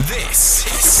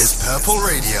Purple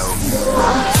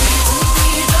Radio.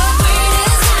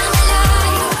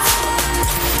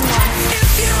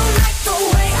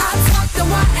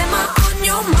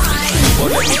 Well,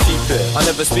 let me keep it. I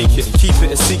never speak it. Keep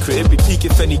it a secret. It'd be peak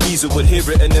if any geezer would hear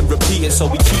it and then repeat it. So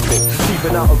we keep it.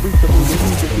 Keeping out of reach of all the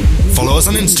music. Follow us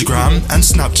on Instagram and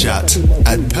Snapchat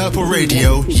at Purple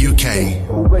Radio UK.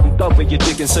 Already done with your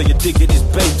digging, so your digging is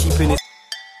bait. Keeping it.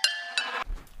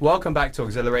 Welcome back to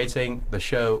Auxhilirating, the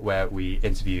show where we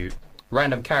interview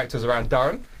random characters around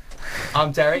Durham.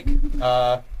 I'm Derek,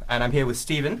 and I'm here with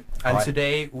Stephen. And Hi.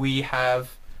 today we have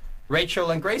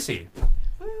Rachel and Gracie.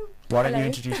 Why don't you Hello.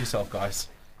 introduce yourself, guys?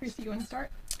 Gracie, you want to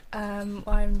start?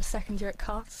 I'm second year at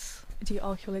CUTS, I do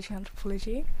archaeology and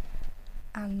anthropology,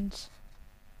 and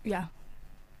yeah.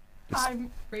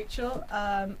 I'm Rachel.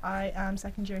 I am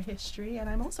second year history, and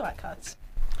I'm also at CUTS.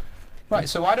 Right,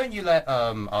 so why don't you let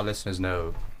our listeners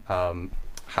know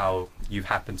how you've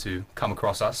happened to come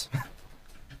across us?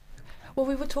 Well,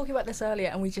 we were talking about this earlier,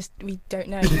 and we don't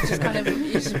know. You just kind of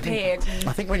you just appeared.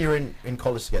 I think when you're in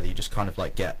college together, you just kind of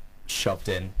like get shoved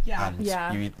in, Yeah. and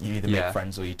Yeah. you either Yeah. make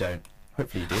friends or you don't.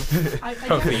 Hopefully you do.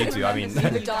 Hopefully you do, I mean-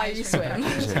 The guy you swim.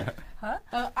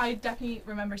 Huh? I definitely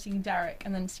remember seeing Derek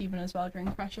and then Stephen as well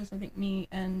during Freshers. I think me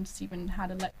and Stephen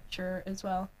had a lecture as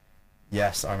well.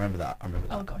 Yes, I remember that.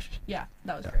 Oh gosh, yeah,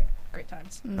 that was Yeah. great. Great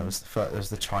times. That was that was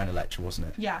the China lecture, wasn't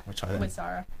it? Yeah, Which I then with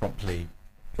Zara. promptly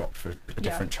dropped for a Yeah.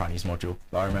 different Chinese module.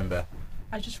 But I remember.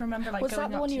 I just remember like Was going that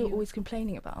the up one to you were you. always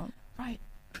complaining about? Right.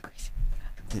 Gracie.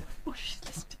 Yeah. Oh, she's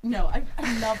listening. No, I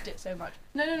loved it so much.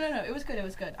 No. It was good. It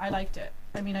was good. I liked it.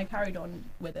 I mean, I carried on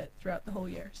with it throughout the whole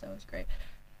year, so it was great.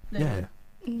 Yeah.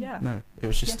 Yeah. No, it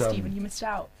was just. Yes, Stephen, you missed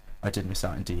out. I did miss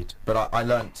out indeed, but I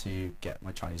learned to get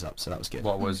my Chinese up, so that was good.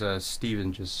 What was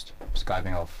Stephen just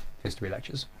skiving off history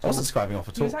lectures? I wasn't scribing off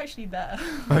at He all. was actually there.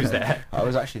 I was there. I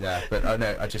was actually there, but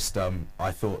no, I just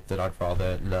I thought that I'd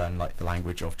rather learn like the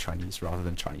language of Chinese rather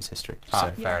than Chinese history. Ah,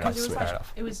 So fair enough. 'cause it was, Fair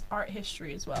enough. it was art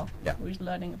history as well. Yeah. We was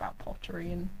learning about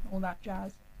pottery and all that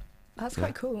jazz. That's Yeah.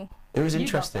 quite cool. it was You got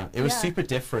interesting. that. It was Yeah. super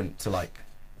different to like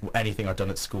anything I'd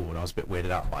done at school, and I was a bit weirded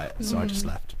out by it, so I just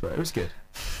left. But it was good.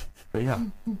 But yeah,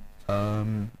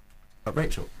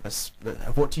 Rachel,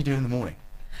 what do you do in the morning?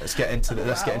 Let's get into the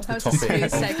Wow. topic That was a smooth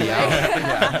of the segue. hour.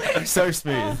 Yeah, so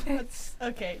smooth. That's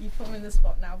okay. You put me in the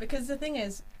spot now because the thing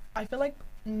is, I feel like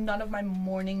none of my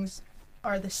mornings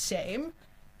are the same,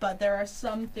 but there are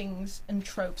some things and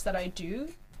tropes that I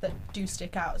do that do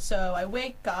stick out. So I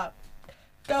wake up,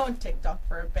 go on TikTok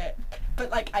for a bit,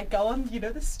 but like I go on,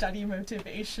 the study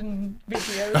motivation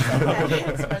videos and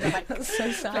edits where they like That's so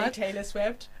play sad. Taylor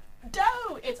Swift.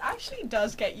 No, it actually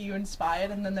does get you inspired,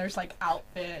 and then there's like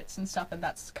outfits and stuff, and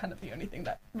that's kind of the only thing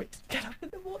that makes me get up in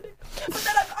the morning. But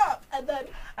then I'm up, and then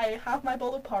I have my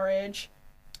bowl of porridge.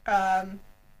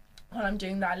 When I'm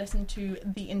doing that, I listen to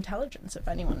The Intelligence. If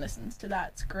anyone listens to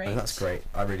that, it's great. Oh, that's great.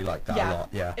 I really like that a lot.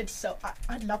 Yeah. It's so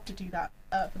I'd love to do that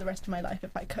for the rest of my life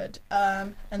if I could.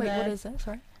 And Wait, then what is it?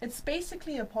 Sorry. it's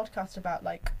basically a podcast about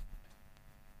like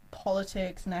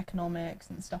politics and economics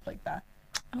and stuff like that.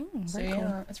 Oh, So very cool.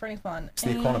 yeah, it's really fun. It's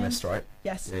The And- Economist, right?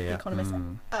 Yes, Yeah, yeah. The Economist.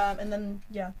 Mm. And then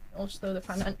also the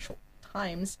Financial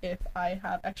Times if I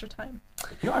have extra time.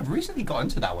 I've recently got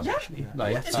into that one Yeah. actually. The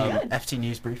Like, It's FT, good. FT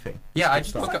News briefing. yeah, I It's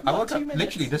just good woke stuff. up. I woke 2 up minutes.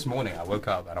 literally this morning. I woke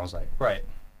up and I was like, right,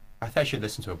 I think I should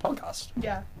listen to a podcast.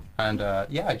 Yeah, And I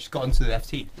just got into the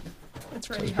FT. it's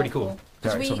So really it's pretty cool. helpful.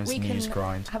 Because Derek's on his we news can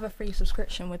grind. have a free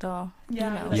subscription with our Yeah,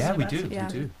 emails. That's Yeah, the we best. do. Yeah.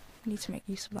 We do. We need to make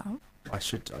use of that. I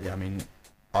should. Yeah, I mean,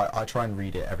 I try and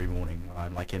read it every morning when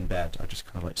I'm like in bed. I just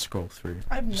kind of like scroll through.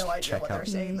 I have just no idea check what out. they're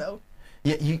saying though.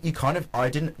 Yeah, you kind of. I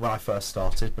didn't when I first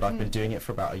started, but I've been doing it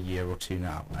for about a year or two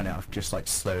now, and I've just like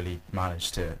slowly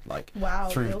managed to like Wow,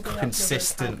 through building up your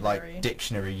consistent vocabulary. like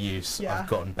dictionary use. Yeah. I've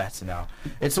gotten better now.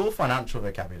 It's all financial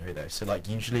vocabulary though, so like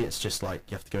usually it's just like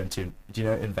you have to go into. Do you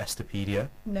know Investopedia?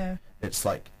 No. It's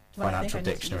like Well, I think financial I need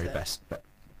to dictionary use it.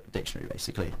 dictionary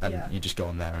basically, and Yeah. you just go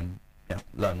on there and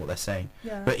learn what they're saying.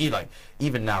 Yeah. But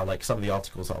even now, like some of the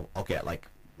articles, I'll get like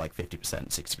 50%,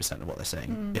 60% of what they're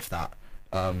saying, if that.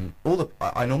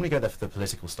 I normally go there for the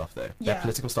political stuff though. Their Yeah.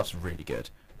 political stuff's really good.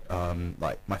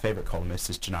 Like my favorite columnist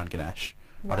is Janan Ganesh.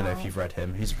 I don't know if Wow. you've read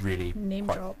him. He's really Name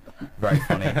quite drop. very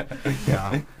funny.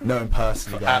 Yeah, know him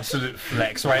personally, guys. Absolute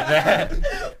flex right there.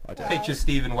 I don't. Picture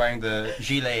Stephen wearing the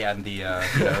gilet and the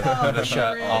the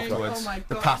shirt Rick, afterwards. Oh my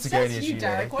The god. Patagonia Says you, gilet.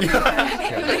 Derek. What are you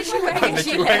wearing? You're literally wearing I'm a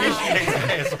literally wearing a gilet. gilet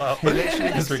today as well. He literally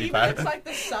It's really Stephen bad. looks like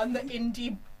the son that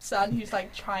Indy son who's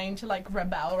like trying to like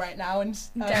rebel right now, and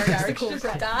Derek's the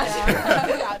corporate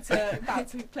dad. about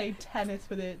to play tennis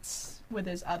with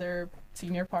his other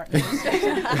senior partners.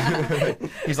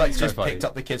 He's like just funny. picked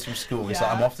up the kids from school. He's Yeah.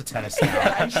 like, I'm off to tennis now.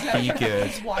 Yeah, and she's Be like, good.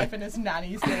 his wife and his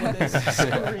nanny's there with his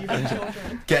screaming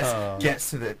children.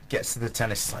 Gets to the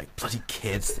tennis. He's like, bloody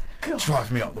kids,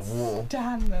 drive me up the wall.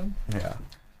 Damn them. Yeah.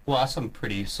 Well, that's some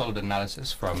pretty solid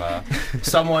analysis from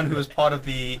someone who was part of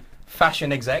the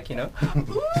fashion exec, you know.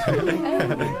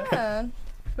 Yeah.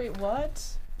 Wait, what?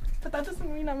 But that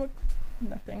doesn't mean I'm a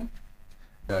nothing.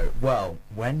 No. Well,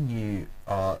 when you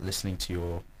are listening to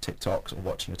your TikToks or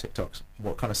watching your TikToks,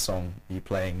 what kind of song are you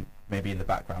playing? Maybe in the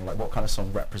background. Like, what kind of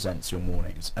song represents your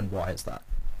mornings, and why is that?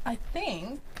 I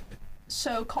think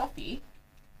so. Coffee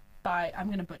by, I'm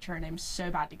gonna butcher her name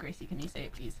so badly. Gracie, can you say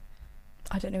it, please?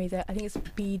 I don't know either. I think it's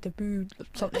Be the Boo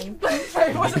something.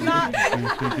 Sorry, wasn't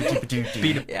that?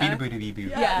 Beat a Yeah. booty bee boo.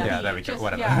 Yeah. Yeah, there we go. Just-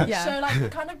 Whatever. Yeah. Yeah. So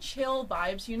like kind of chill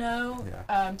vibes, you know.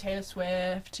 Yeah. Taylor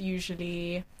Swift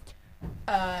usually.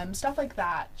 Stuff like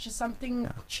that. Just something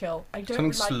chill. I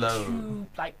don't Something like slow. too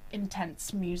like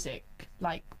intense music.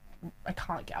 Like I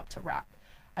can't get up to rap.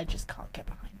 I just can't get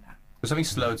behind that. There's something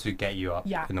slow to get you up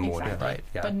Yeah, in the morning, exactly. right?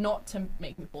 Yeah. But not to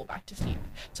make me fall back to sleep.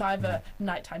 So I have a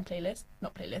nighttime playlist,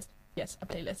 not playlist. Yes, a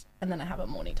playlist, and then I have a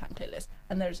morning time playlist,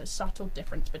 and there's a subtle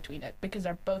difference between it because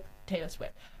they're both Taylor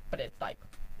Swift, but it's like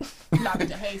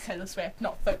Lavender Haze Taylor Swift,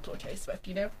 not folklore Taylor Swift.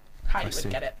 You know, Heidi see.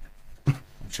 would get it. I'm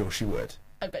sure she would.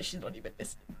 I bet she's not even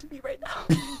listening to me right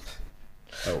now.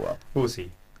 Oh well. We'll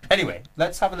see. Anyway,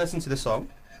 let's have a listen to the song,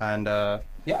 and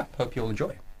yeah, hope you'll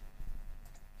enjoy.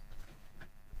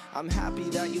 I'm happy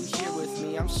that you here with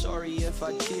me. I'm sorry if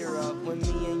I tear up. When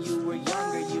me and you were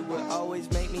younger, you would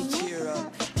always make me cheer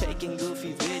up. Taking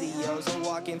goofy videos and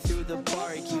walking through the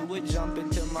park. You would jump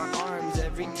into my arms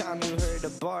every time you heard a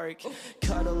bark.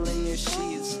 Cuddle in your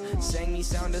sheets, sang me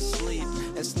sound asleep,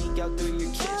 and sneak out through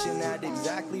your kitchen at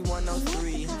exactly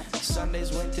 1:03.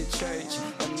 Sundays went to church,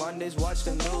 and Mondays watched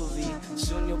a movie.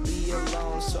 Soon you'll be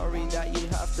alone, sorry that you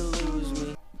have to lose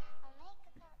me.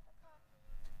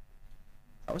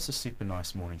 That was a super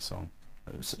nice morning song.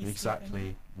 It was He's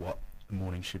exactly what the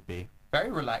morning should be.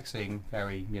 Very relaxing,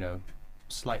 very, you know,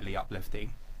 slightly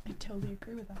uplifting. I totally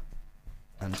agree with that.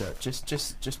 And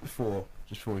just before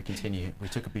we continue, we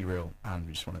took a Be Real, and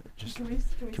we just want to just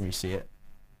can we see it?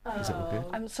 Is it all good?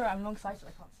 I'm sorry, I'm long sighted.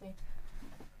 I can't see.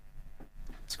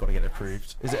 It's got to get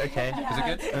approved. Is it okay? Is it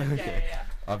good? Okay. Yeah.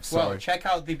 I'm Well, sorry. check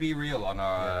out the Be Real on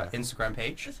our Instagram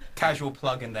page. Casual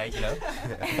plug in there, you know.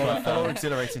 Follow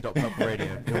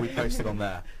auxhilirating.purpleradio. It'll be posted on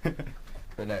there.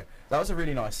 But no, that was a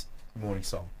really nice morning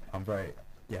song. I'm very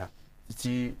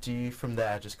Do you from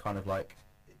there just kind of like,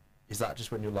 is that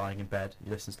just when you're lying in bed you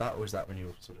listen to that, or is that when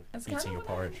you're sort of It's kind eating of your when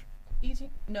I'm porridge?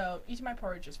 Eating my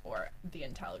porridge is for the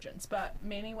intelligence, but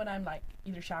mainly when I'm like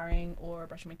either showering or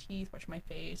brushing my teeth, washing my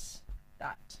face.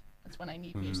 That's when I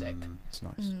need music. It's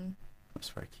nice. Mm. That's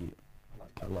very cute. I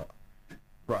like that a lot.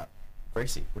 Right,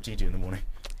 Gracie, what do you do in the morning?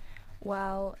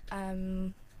 Well,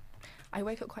 I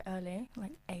wake up quite early,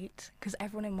 like 8, because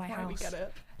everyone in my Why house. we get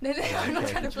it? No, I'm not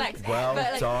Okay. trying to flex. Well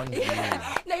but, like, done, you.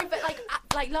 No, but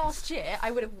like last year,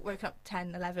 I would have woken up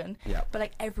 10, 11. Yeah. But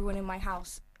like everyone in my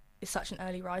house is such an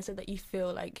early riser that you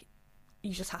feel like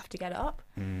you just have to get up.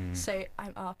 So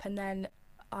I'm up, and then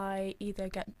I either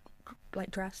get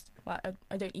like dressed. Well,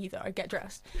 I don't either. I get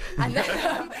dressed, and then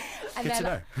and Good to then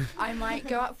know. I might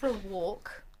go out for a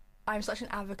walk. I'm such an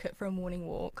advocate for a morning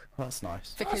walk. Well, that's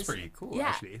nice. Because, That's pretty cool, yeah,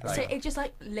 actually. so it just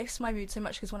like lifts my mood so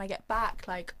much, because when I get back,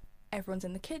 like everyone's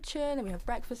in the kitchen and we have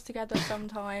breakfast together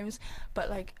sometimes, but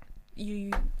like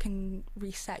you can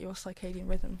reset your circadian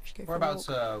rhythm if you go for a Whereabouts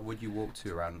walk. would you walk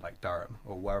to around like Durham,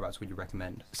 or whereabouts would you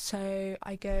recommend? So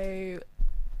I go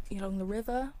along the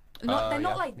river. They're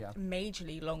not like yeah.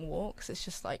 majorly long walks. It's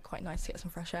just like quite nice to get some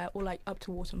fresh air, or like up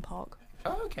to Wharton Park.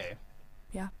 Oh, okay.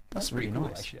 Yeah. That's pretty really cool,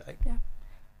 nice. actually. Like,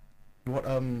 What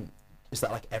is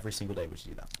that like every single day? Would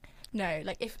you do that? No,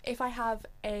 like if I have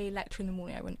a lecture in the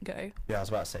morning, I wouldn't go. Yeah, I was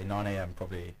about to say 9 a.m.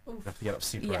 probably. You have to get up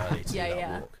super Yeah, early to yeah, do that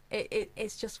yeah. walk.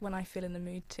 It's just when I feel in the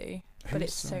mood to, but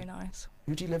it's so nice.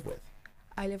 Who do you live with?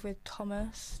 I live with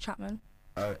Thomas Chapman.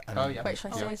 Oh, Oh, yeah. Wait,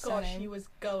 should I Oh say my his gosh, surname? he was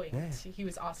going. Yeah. He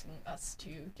was asking us to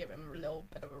give him a little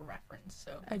bit of a reference.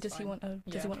 So Oh, it's does he fine. want a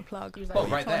Yeah. plug? He was like, well,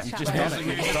 right there. Thomas You just Chapman. done it.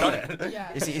 You just done it.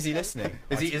 Yeah. Is he listening?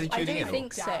 Is he I tuning don't in?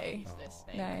 think so. Doubt he's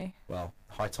listening. No. Well,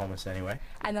 hi Thomas anyway.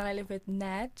 And then I live with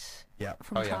Ned Yeah.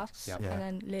 from Oh, yeah, Tufts, yeah. Yeah. and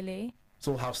then Lily. It's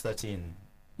all House 13.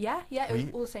 Yeah, it Were was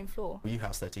you- all the same floor. Were you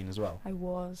House 13 as well? I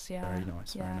was, yeah. Very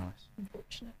nice, yeah. very nice.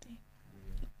 Unfortunately.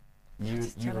 You were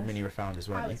jealous. mini refounders,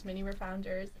 I weren't you? was mini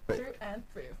refounders But- through and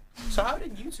through. So how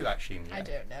did you two actually meet? I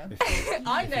don't know. If you-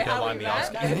 I if know you don't how mind we me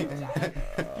met. asking.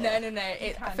 No. You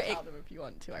It, can for tell it, them if you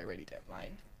want to. I really don't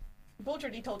mind. We've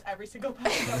already told every single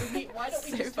person that we meet. Why don't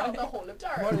we So just tell funny. the whole of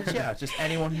Durham? Well, yeah, just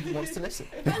anyone who wants to listen.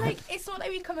 but like, it's not like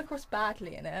we come across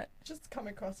badly in it. Just come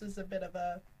across as a bit of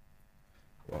a.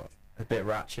 What? A bit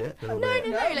ratchet. a No, little no,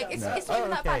 bit- no. No, Like, no, it's no. it's not even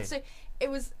Oh, that okay. bad. So it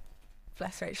was.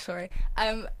 Bless Rach, sorry.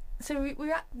 So we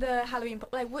were at the Halloween.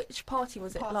 Like, which party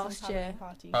was it Parsons last year? Halloween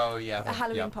party. Oh yeah. A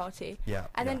Halloween yeah. party. Yeah.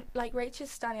 And yeah. then like Rachel's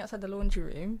standing outside the laundry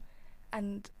room,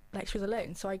 and like she was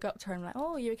alone. So I got up to her and I'm like,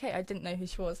 "Oh, are you okay?" I didn't know who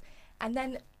she was, and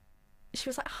then she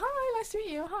was like, "Hi, nice to meet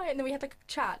you. Hi." And then we had like a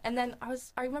chat, and then I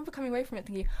remember coming away from it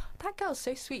thinking, "That girl's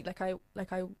so sweet."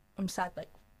 I'm sad like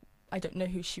I don't know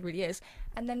who she really is,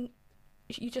 and then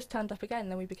you just turned up again,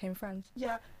 and then we became friends.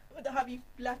 Yeah. But have you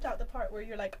left out the part where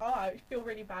you're like, oh, I feel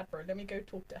really bad for her. Let me go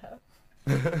talk to her.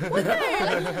 Well, no,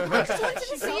 I just wanted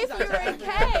to see if you were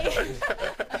okay. She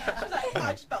was like,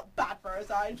 I just felt bad for her.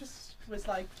 So I just was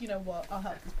like, you know what? I'll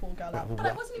help this poor girl out. But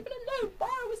I wasn't even alone.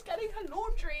 Mara was getting her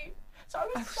laundry. So I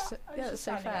was. Yeah, that's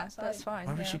so fair. That's fine.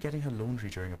 Why was she getting her laundry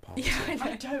during a party? Yeah, I I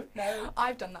know. don't know.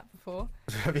 I've done that before.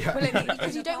 Yeah. Well,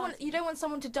 because you don't want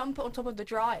someone to dump it on top of the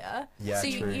dryer. Yeah, so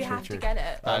you true, have true. to get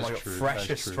it. Oh That's my god, true, freshest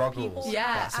that's true. struggles. People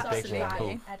Yeah, That's a big absolutely.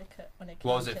 one. Etiquette when it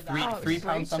What was came it? to Three that. Oh, three it's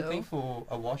pounds brutal. something for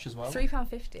a wash as well.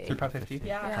 £3.50. £3.50.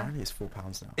 Yeah. Apparently it's £4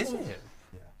 now. Is it?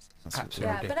 Yeah. That's Absolutely.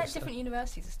 Yeah, but ridiculous. at different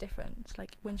universities it's different. It's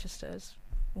like Winchester's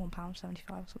 £1.75 or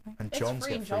something. And It's John's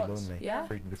free get in free John's. laundry. Yeah.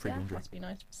 The free Yeah. laundry. Must be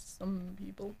nice for some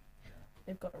people.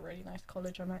 They've got a really nice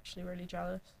college. I'm actually really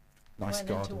jealous. Nice Went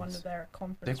into one gardens. of their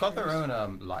conference. They've got their rooms.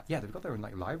 own they've got their own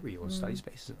like library or study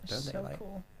spaces, don't It's they? so Like,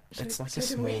 cool. It's like So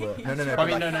a do we. smaller. No, no, no. I but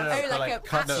mean, no, like- no, no. Oh, but like like a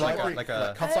Cut's No, library. like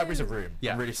a- Cut's library's a room.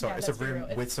 Yeah. I'm really sorry. Yeah, It's a let's be room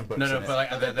real. with some books no, no, in but it. like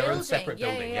Oh, they're the their own building. separate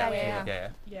Yeah, building. yeah, Yeah, yeah.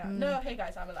 Yeah. Mm. No, hey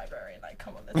guys, I'm a librarian. Like,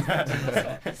 come on,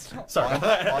 let's not. Sorry.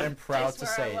 I am proud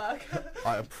Place to where say. I work.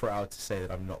 I am proud to say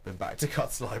that I've not been back to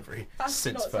Cut's library That's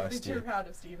since not something first to be year. proud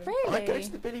of, Stephen. Really? I go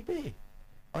to the Billy B.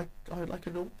 I like a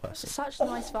normal person. Such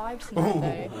nice vibes in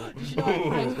there though. You should know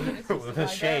I'm an assistant The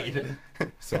shade. librarian.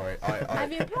 Sorry,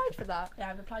 Have you applied for that?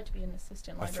 Yeah, I've applied to be an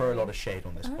assistant I librarian. throw a lot of shade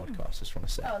on this Oh. podcast. Just want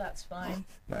to say. Oh, that's fine.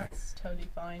 No. That's totally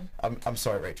fine. I'm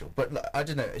sorry, Rachel, but look, I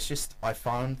don't know. It's just I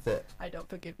found that I don't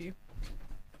forgive you.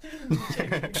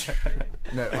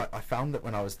 I found that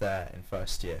when I was there in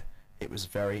first year, it was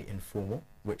very informal,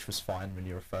 which was fine when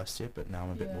you were first year. But now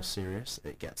I'm a bit Yeah. more serious.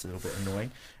 It gets a little bit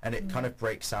annoying, and it kind of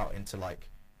breaks out into like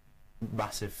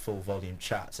massive full volume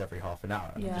chats every half an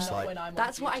hour. And Yeah. I'm just Not like, when I'm on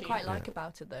That's what I duty. quite like Yeah.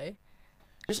 about it though.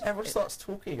 just everyone starts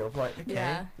talking. I'm like, okay,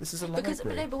 Yeah. this is a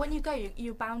library. But when you go,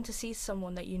 you're bound to see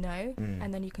someone that you know, Mm.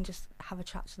 and then you can just have a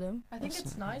chat to them. I think That's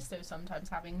it's nice though sometimes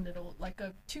having little like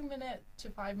a 2-minute to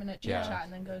 5-minute chit Yeah. chat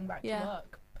and then going back Yeah. to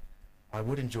work. I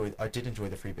did enjoy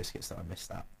the free biscuits that I missed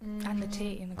that. And the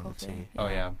tea and the And the coffee. tea. Oh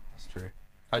yeah. That's true.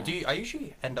 I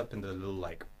usually end up in the little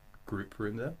like group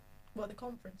room there. Well, the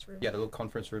conference room. Yeah, the little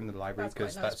conference room in the library That's quite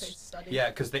because a nice that's place to study. yeah,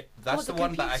 because that's the the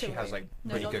one that computer actually has room. like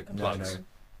No, really not good the No, plugs. no.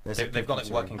 There's They've got like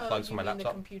computer working room. plugs you for my mean the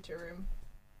laptop. computer room.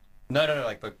 No,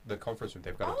 like the conference room.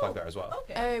 They've got a plug there as well.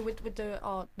 Okay. Oh, with the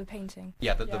art, the painting.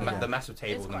 Yeah, Yeah. the massive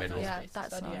table It's in the quite middle. nice. Yeah, place to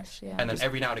that's study, nice. actually. Yeah. And then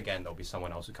every now and again there'll be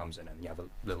someone else who comes in and you have a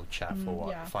little chat for what,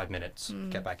 Yeah. 5 minutes,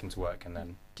 Mm. get back into work, and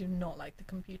then Do not like the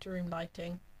computer room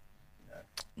lighting.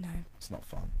 No. It's not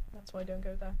fun. That's why I don't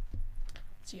go there.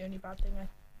 It's the only bad thing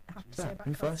I have to say Yeah, about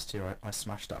in Cubs. first year, I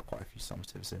smashed out quite a few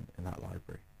summatives in that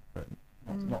library, but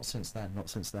not, Mm. not since then. Not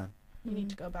since then. You need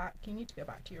to go back. You need to go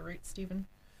back to your roots, Stephen.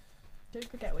 Don't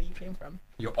forget where you came from.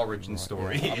 your origin Right,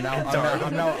 story. yeah.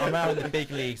 I'm now in the big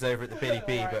leagues over at the Billy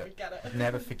B, Alright, we but get it.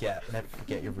 never forget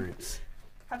your roots.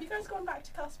 Have you guys gone back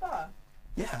to Caspar?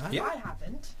 Yeah. Yeah. I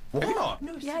haven't. Have you not?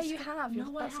 No, Yeah, you have.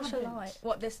 No, I That's such a haven't. lie.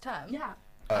 What, this term? Yeah.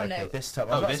 Oh, Oh, okay, no. this term.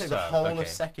 Oh, I was about this to say the term, whole okay. of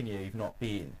second year you've not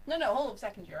been. No, whole of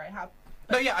second year I have.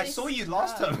 No, yeah, I This saw you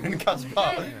last term- time in Caspar.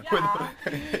 Yeah.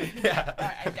 Yeah.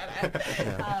 Alright, I get it.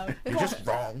 Yeah. You're just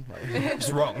wrong. Like, It's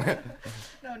wrong.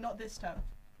 No, not this term.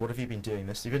 what have you been doing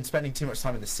this? You've been spending too much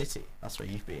time in the city. That's where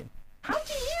you've been. How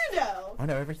do you know? I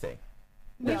know everything.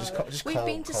 No. Just We've Cole-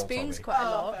 been to Cole told Spoons me. quite a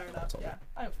Oh, lot. fair enough. told me. Yeah.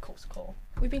 I of course call.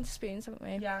 We've been to Spoons, haven't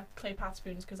we? Yeah, Claypath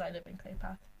Spoons because I live in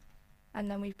Claypath. And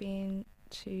then we've been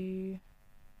to.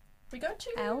 We go to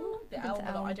Elm? The We've been Elm to a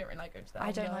lot. Elm. I don't really like going to the Elm.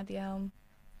 I don't though. like the Elm.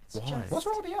 It's Why? just- What's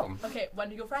wrong with the elm? Okay,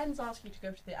 when your friends ask you to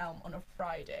go to the Elm on a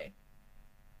Friday,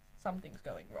 something's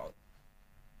going wrong.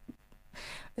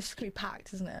 It's just gonna be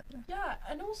packed, isn't it? Yeah,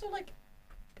 and also like,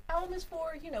 Elm is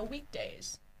for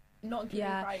weekdays, not including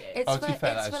Yeah, Fridays. it's Oh, for to be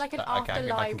fair, it's that for is- like an I can after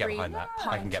get library behind that. I can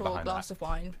pint get or behind glass that. of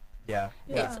wine. Yeah.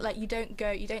 Yeah. It's like you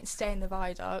don't stay in the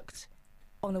viaduct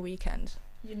on the weekend.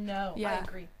 You know, Yeah.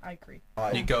 I agree.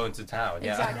 You go into town,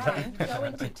 yeah. Exactly. Yeah, you go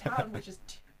into town, which is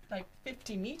like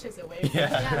 50 meters away.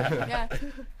 Yeah.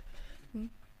 Yeah.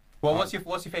 Well, what's your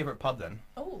favorite pub then?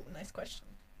 Oh, nice question.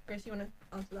 Grace, you want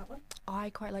to answer that one? I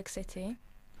quite like City.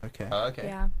 Okay. Okay.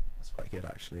 Yeah. That's quite good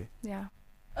actually. Yeah.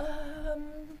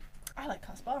 I like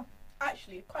Cuss Bar.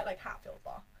 Actually, quite like Hatfield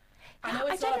Bar. I know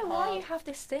I it's don't not know a why pub. you have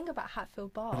this thing about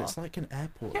Hatfield Bar. But it's like an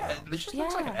airport. Yeah, lounge. it just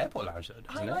looks like an Yeah. airport lounge, though,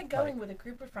 doesn't I it? like going with a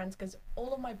group of friends because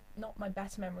all of my, not my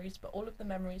best memories, but all of the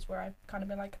memories where I've kind of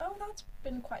been like, oh, that's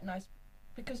been quite nice.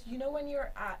 Because you know when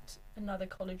you're at another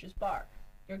college's bar,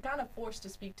 you're kind of forced to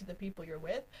speak to the people you're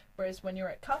with, whereas when you're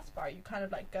at Cuss Bar, you kind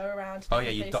of like go around to Oh,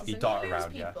 different yeah, you places you and dart lose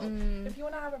around, yeah. people. Mm. If you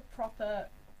want to have a proper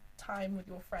time with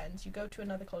your friends, you go to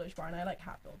another college bar, and I like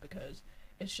Hatfield because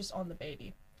it's just on the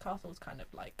Bailey. Castle's kind of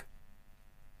like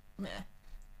meh.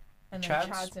 And then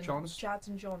Chad's, John's? Chad's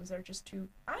and John's, they're just too.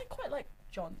 I quite like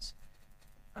John's.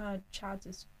 Chad's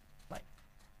is like,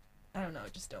 I don't know, I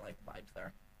just don't like the vibes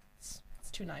there. It's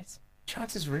too nice.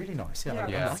 Chad's is really nice. Yeah, Yeah, I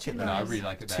Yeah, like it no, there. I really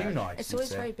like it there. Too nice. It's you'd always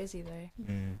say. very busy though.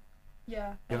 Mm. Yeah.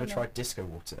 You ever I know. tried disco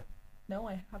water? No,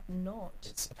 I have not.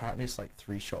 It's apparently it's like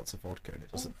 3 shots of vodka and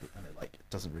it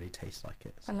doesn't really taste like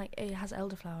it. And like it has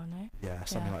elderflower, no? Yeah,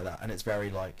 something Yeah. like that. And it's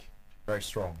very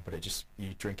strong, but it just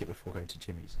you drink it before going to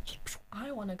Jimmy's. Just,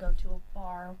 I want to go to a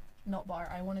bar, not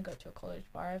bar. I want to go to a college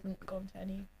bar. I haven't gone to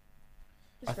any.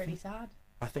 It's I really think- sad.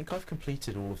 I think I've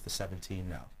completed all of the 17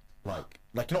 now. Like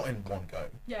not in one go.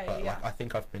 Yeah, But yeah. like, I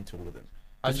think I've been to all of them.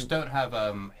 I just don't have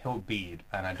Hillbead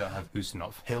and I don't have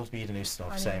Usanov. Hillsmead and I Ustanov,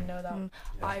 didn't same. know that.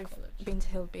 Yeah. I've College. been to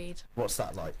Hillbead. What's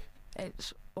that like?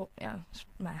 It's it's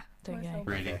meh. Don't Where's go. Hillbead?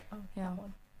 Really? Oh, Yeah. that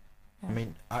one. Yeah. I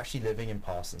mean, actually living in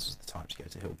Parsons was the time to go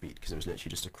to Hillbead because it was literally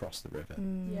just across the river.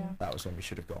 Mm. Yeah. That was when we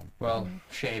should have gone. Well,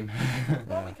 shame.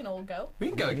 Well, Yeah. we can all go. We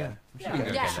can go again. We Yeah. should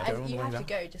go Yeah, again. go on the you way have to down.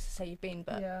 go just to say you've been,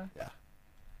 but Yeah. Yeah.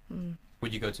 mm.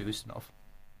 Would you go to Usanov?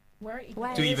 Where?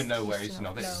 Where Do you is even know where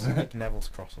Usanov? Usanov is? No. Like Neville's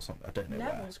Cross or something. I don't know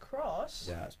Neville's Cross.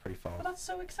 where. Yeah, it's pretty far. But that's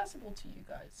so accessible to you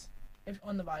guys. If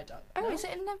on the viaduct. Oh, no? is it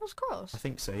in Neville's Cross? I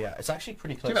think so. Yeah, it's actually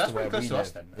pretty close that's to where pretty we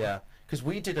close to live. us then. Yeah, because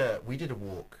we did a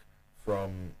walk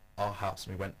from our house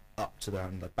and we went up to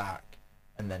the back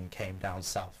and then came down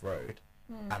South Road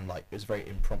Hmm. and like it was a very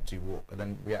impromptu walk and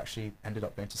then we actually ended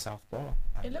up going to South Bar.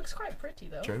 It and looks quite pretty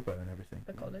though. Jobo and everything.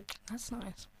 The college. That's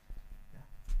nice.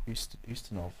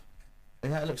 Ustanov.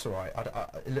 Yeah, it looks alright.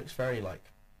 It looks very like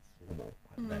formal.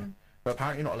 I don't know. Mm. But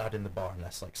apparently you're not allowed in the bar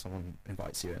unless like someone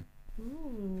invites you in.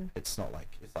 Ooh. It's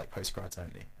like postgrads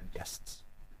only and guests.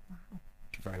 Wow.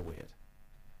 Very weird.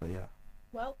 But yeah,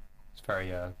 Well, It's very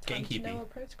time to know gatekeepy.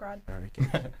 a postgrad. very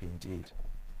gatekeepy indeed.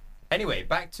 Anyway,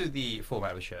 back to the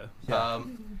format of the show. Yeah.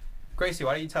 Gracie,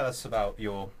 why don't you tell us about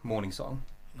your morning song?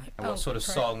 And what sort of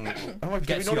great. song Oh my, did we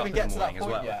gets not you up even in get the to that morning as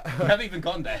point well? yet? We haven't even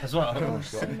gone there as well. Oh, Oh,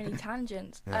 so God. many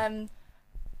tangents. Yeah.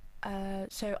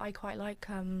 So I quite like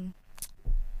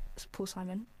Paul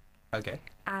Simon, Okay.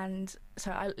 and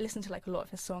so I listen to like a lot of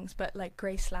his songs, but like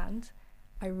Graceland,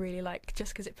 I really like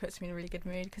just because it puts me in a really good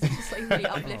mood because it's just like really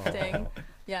uplifting. Oh.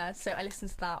 Yeah, so I listen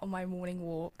to that on my morning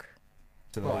walk.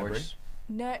 To the Well, library. which-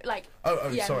 No, like Oh,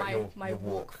 yeah, sorry, my your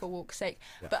walk for walk's sake.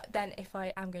 Yeah. But then if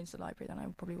I am going to the library, then I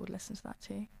probably would listen to that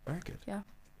too. Very good. Yeah.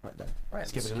 Right then. Right,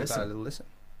 Let's give it a that listen. a little listen.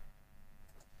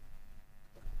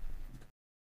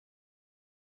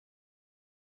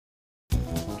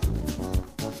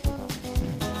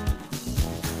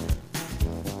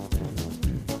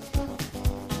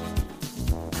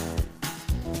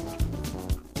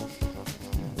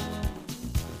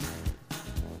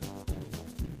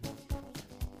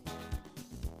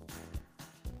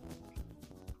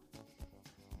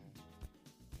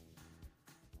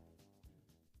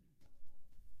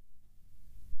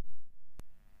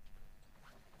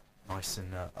 Nice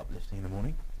and uplifting in the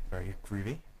morning. Very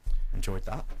groovy. Enjoyed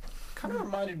that. Kind of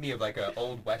reminded me of like an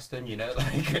old western, you know,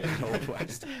 like Old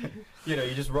West. you know,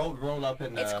 you just roll up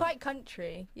in. It's quite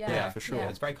country. Yeah, yeah, for sure. Yeah,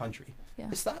 it's very country. Yeah.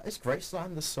 Is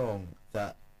Graceland the song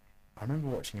that I remember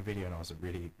watching a video when I was a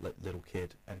really little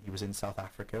kid and he was in South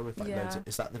Africa with like loads Yeah. of,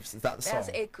 is that the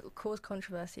song? Caused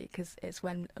controversy because it's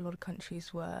when a lot of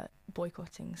countries were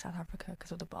boycotting South Africa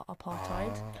because of the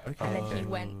apartheid. Ah, okay. And then he okay.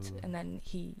 went, and then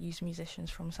he used musicians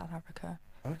from South Africa.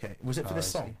 Okay. Was it for Oh,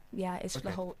 this I song? Yeah, it's for the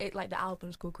Okay. whole. Like the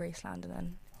album's called Graceland, and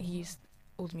then he used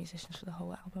all the musicians for the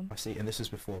whole album. I see. And this was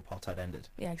before apartheid ended.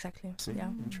 Yeah, exactly. I see. Yeah.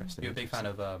 Interesting. You're a big fan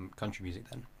of country music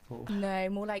then? Or- No,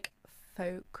 more like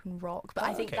folk and rock. But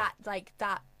I Oh, think okay.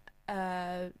 that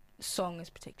song is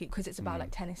particularly because it's about Mm. like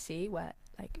Tennessee, where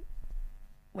like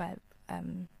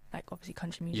obviously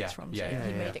country music's Yeah, from. yeah, so yeah,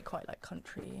 he yeah. made it quite like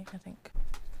country, I think.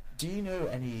 Do you know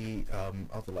any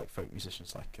other like folk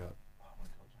musicians like? Oh my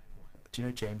God, do you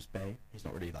know James Bay? He's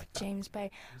not really like that. James Bay.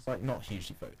 He's like not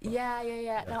hugely folk. But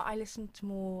Yeah. No, I listen to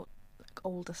more like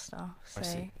older stuff. So I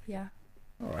see. yeah.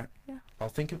 All right. Yeah.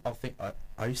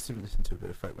 I used to listen to a bit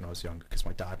of folk when I was younger because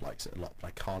my dad likes it a lot, but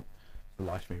I can't for the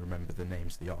life of me remember the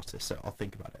names of the artists. So I'll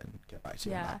think about it and get back to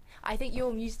you on Yeah, that. I think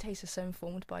your music taste is so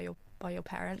informed by your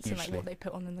parents and like Usually. what they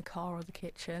put on in the car or the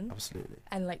kitchen. Absolutely.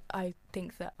 And like I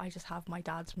think that I just have my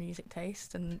dad's music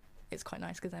taste, and it's quite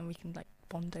nice because then we can like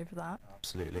bond over that.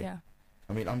 Absolutely. Yeah.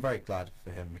 I mean, I'm very glad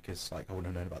for him because like I wouldn't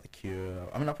have known about the Cure.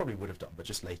 I mean, I probably would have done, but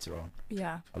just later on.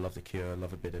 Yeah. I love the Cure. I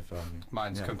love a bit of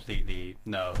Mine's yeah. completely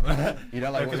no. You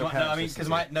don't like what your no, I mean parents because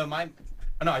listen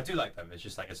to? no, I do like them. It's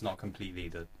just like it's not completely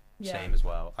the Yeah. same as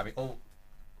well. I mean,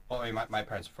 I mean, my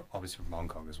parents are obviously from Hong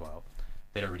Kong as well.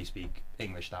 They don't really speak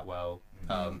English that well.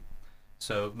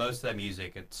 So most of their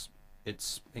music,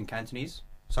 it's in Cantonese.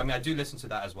 So I mean, I do listen to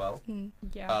that as well.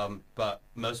 Yeah. But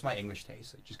most of my English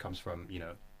taste, it just comes from, you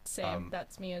know. Same.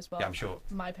 That's me as well. Yeah, I'm sure.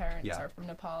 My parents Yeah. are from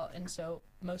Nepal, and so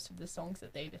most of the songs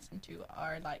that they listen to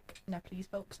are like Nepalese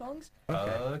folk songs.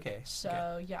 Okay.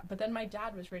 So yeah, but then my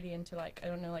dad was really into like, I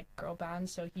don't know, like girl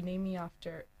bands, so he named me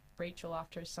after Rachel,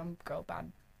 after some girl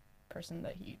band person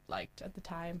that he liked at the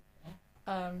time.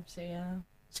 So yeah,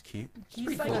 It's cute. he's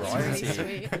pretty like cool, he's right?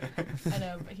 really sweet. I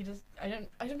know, but he just I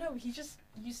don't know, he just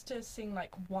used to sing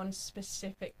like one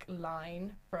specific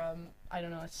line from, I don't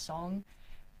know, a song.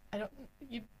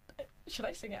 Should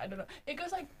I sing it? I don't know. It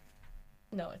goes like,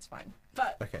 no, it's fine.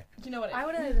 But Okay. you know what? I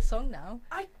want to know the song now.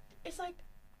 It's like,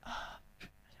 I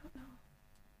don't know.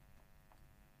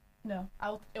 No,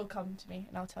 it'll come to me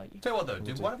and I'll tell you. Tell you what though, Will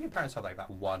do do. one of your parents have like that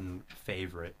one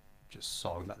favorite just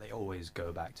song that they always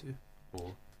go back to?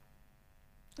 Or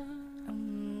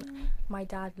My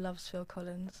dad loves Phil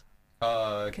Collins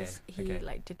okay. because he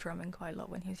like did drumming quite a lot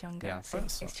when he was younger. Yeah. So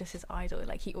That's it's just his idol.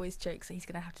 Like he always jokes that he's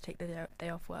gonna have to take the day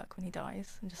off work when he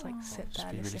dies and just like sit Just there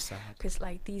be and really listen. sad. Because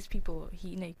like these people,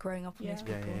 growing up with these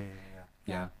Yeah. Yeah, people.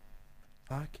 Yeah.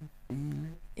 I can feel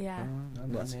it. Yeah.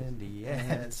 That's in the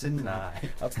air tonight.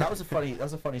 that was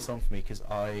a funny song for me because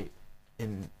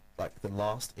in like the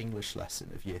last English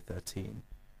lesson of year 13,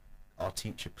 our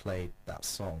teacher played that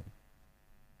song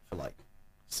for like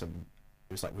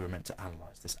it was like we were meant to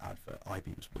analyse this advert.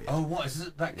 IB was weird. Oh, what is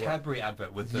it? That Yeah. Cadbury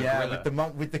advert with the yeah, gorilla? with the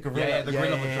monk with the gorilla. Yeah, the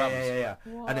gorilla with drums. Yeah.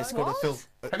 And it's got a film.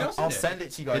 Have you not seen I'll it? send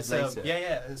it to you guys It's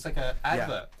later. it's like a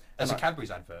advert. It's And a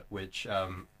Cadbury's advert, which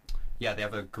they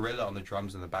have a gorilla on the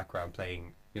drums in the background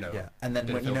playing, you know. Yeah, and then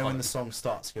Did when it feel when fun? the song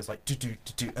starts, it goes like do do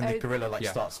do do, and the Oh, gorilla like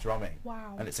Yeah. starts drumming.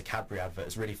 Wow. And it's a Cadbury advert.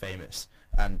 It's really famous,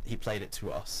 and he played it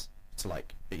to us to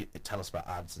like tell us about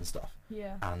ads and stuff.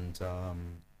 Yeah.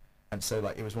 And so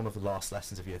like it was one of the last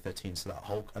lessons of year 13. So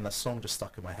that song just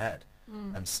stuck in my head.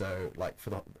 And so like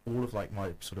for all of like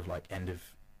my sort of like end of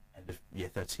year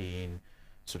 13,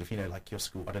 sort of, you know, like your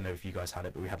school, I don't know if you guys had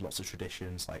it, but we had lots of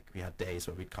traditions. Like we had days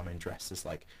where we'd come in dressed as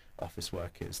like office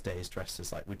workers, days dressed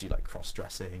as like we'd do like cross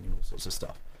dressing and all sorts of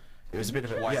stuff. It was a bit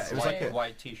of a White, yeah, it was like a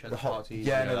white t-shirt the whole, parties.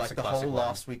 yeah, you know, no, that's like a the whole classic one.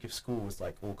 last week of school was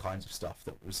like all kinds of stuff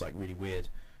that was like really weird,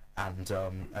 and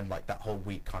like that whole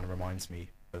week kind of reminds me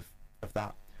of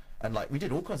that. And like we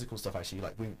did all kinds of cool stuff actually.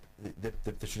 Like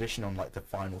the tradition on like the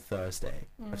final Thursday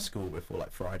of school before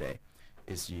like Friday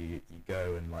is you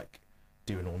go and like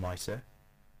do an all-nighter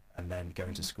and then go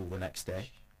into school the next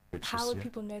day. Which How is, would yeah.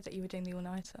 people know that you were doing the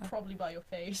all-nighter? Probably by your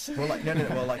face. Well, like no,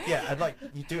 well, like yeah, and like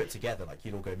you do it together. Like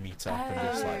you'd all go meet up and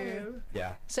just like Oh.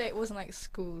 yeah. So it wasn't like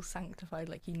school sanctified,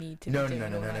 like you need to No, be no,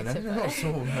 doing no, an no, no, no, all-nighter, no, not at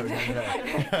all.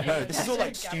 No. No, this is all like Don't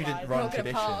get student-run Not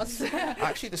gonna pass. traditions.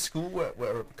 Actually, the school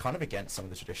were kind of against some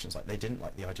of the traditions. Like they didn't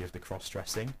like the idea of the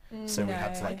cross-dressing, so we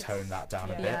had to like No. tone that down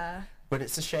a Yeah. bit. Yeah. But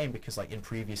it's a shame because like in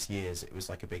previous years it was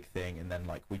like a big thing, and then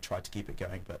like we tried to keep it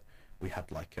going, but we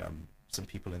had like some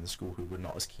people in the school who were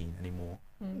not as keen anymore,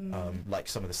 like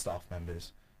some of the staff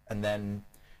members. And then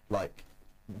like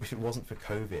if it wasn't for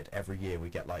COVID, every year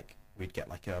we'd get like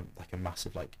a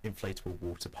massive like inflatable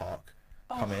water park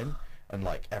come in, and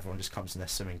like everyone just comes in their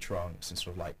swimming trunks and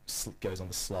sort of like goes on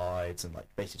the slides and like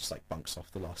basically just like bunks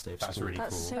off the last day of That's school. really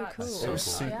That's cool. so That's cool. so It was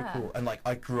cool. super Yeah. cool, and like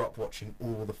I grew up watching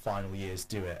all the final years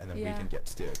do it, and then we Yeah. didn't get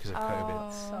to do it because of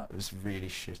COVID. Oh. It was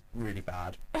really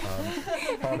bad.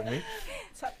 Pardon me.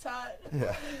 Tut tut.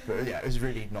 Yeah, but yeah, it was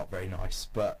really not very nice.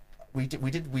 But we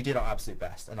did our absolute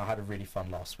best, and I had a really fun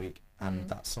last week. And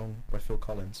that song by Phil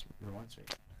Collins reminds me.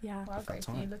 Yeah. Wow, At that Gracie,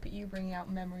 time. look at you bringing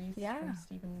out memories Yeah. from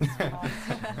Stephen's heart.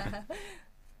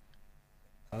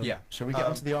 Yeah. Shall we get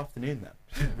on to the afternoon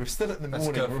then? We're still at the Let's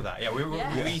morning. go for that. Yeah, we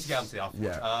Yes. need to get on to the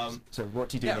afternoon. Yeah. So what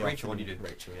do you do? yeah, in the Rachel, what do afternoon? you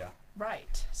do? Rachel, yeah.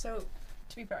 Right. So,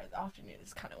 To be fair, the afternoon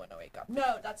is kind of when I wake up.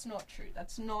 No, that's not true.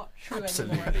 That's not true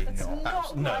Absolutely anymore. That's not. not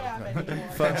who No. I am anymore.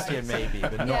 First guys. year maybe,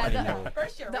 but not Yeah, anymore.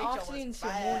 First year The Rachel was afternoon's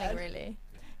your bad. morning, really.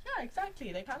 Yeah,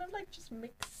 exactly. They kind of like just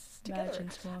mix Merge together.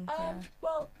 into one. Yeah.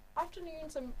 Well,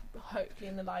 afternoons I'm hopefully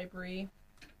in the library.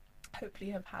 Hopefully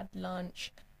have had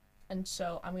lunch, and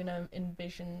so I'm gonna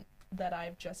envision that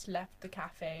I've just left the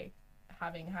cafe,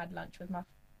 having had lunch with my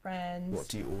friends. What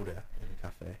do you order in the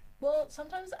cafe? Well,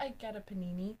 sometimes I get a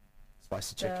panini.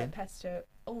 Spicy The chicken? pesto.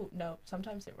 Oh no,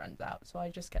 sometimes it runs out, so I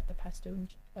just get the pesto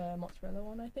and mozzarella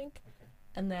one, I think.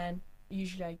 And then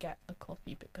usually I get a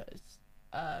coffee because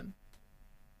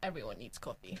everyone needs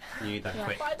coffee. You need that Yeah.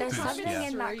 quick But There's Yeah. boost, something yeah.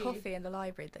 in that Three. coffee in the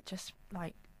library that just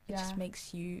like it just Yeah.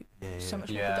 makes you Yeah, so much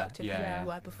more Yeah, productive yeah, than yeah. you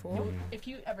were before. You'll- Mm. If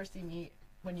you ever see me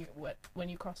when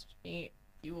you cross me,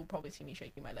 you will probably see me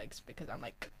shaking my legs because I'm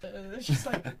like just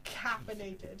like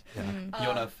caffeinated. Yeah. Mm.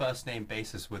 You're on a first name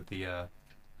basis with the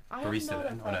I barista am not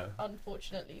then, or no?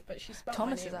 unfortunately, but she spelled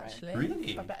Thomas my is name right. actually.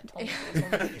 Really? I bet Thomas is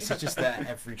on the Is he just there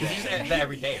every day? He's there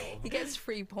every day. Or? He gets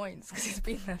 3 points because he's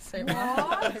been there so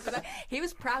What? much. He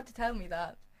was proud to tell me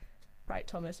that. Right,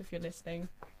 Thomas, if you're listening,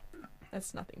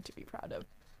 that's nothing to be proud of.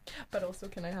 But also,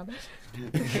 can I have it?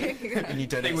 And you I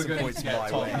donate think we're some going points to my get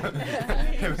Tom.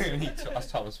 way. We're going to need to ask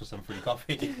Thomas for some free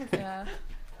coffee. Yeah.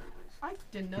 I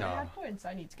didn't know No. they had points.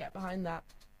 I need to get behind that.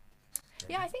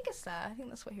 Yeah, I think it's there. I think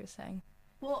that's what he was saying.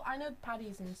 Well, I know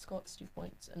Paddy's and Scott's 2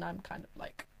 points, and I'm kind of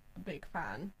like a big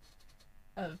fan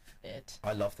of it.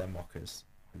 I love their mockers.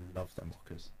 I love their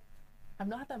mockers. I've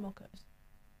not had their mochas,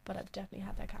 but I've definitely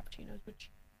had their cappuccinos,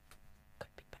 which could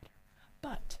be better.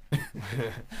 But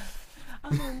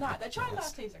other than that, their chai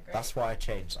lattes are great. That's why I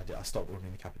changed. I stopped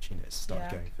ordering the cappuccinos. Started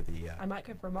Yeah. going for the I might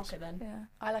go for a mocha then. Yeah,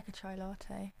 I like a chai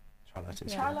latte, chai lattes.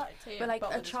 Yeah. Chai latte, but like a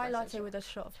bottled chai espresso latte shot. with a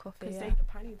shot of coffee. Because Yeah. they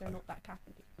apparently they're not that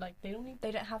caffeine. Like they don't need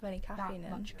They don't have any caffeine that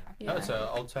in. much caffeine. Yeah. Oh, it's an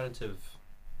alternative,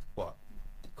 what?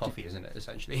 Coffee, isn't it,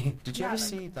 essentially? Did you Yeah, ever like,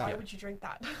 see Why that? would you drink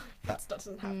that? That- That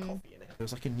doesn't have Mm. coffee in it. There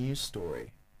was like a news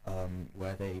story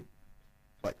where they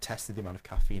like tested the amount of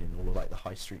caffeine in all of like the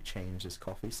high street chains'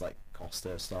 coffees, like Costa,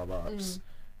 Starbucks,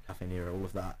 Cafe Nero, all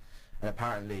of that. And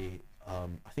apparently, I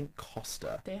think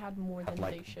Costa They had more Had, than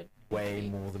like, they should. way be.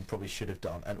 more than probably should have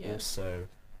done, and Yeah. also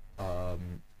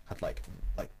had like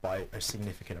by a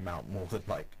significant amount more than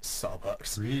like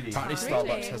Starbucks. Really? Apparently, Really?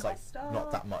 Starbucks has like Costa.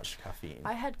 not that much caffeine.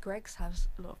 I heard Greg's has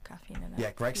a lot of caffeine in it.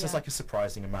 Yeah, Greg's has Yeah. like a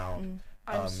surprising amount. Mm.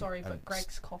 I'm sorry, but and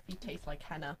Greg's coffee tastes like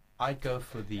henna. I'd go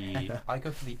for the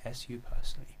SU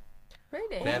personally.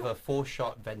 Really? They have a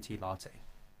 4-shot venti latte.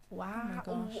 Wow.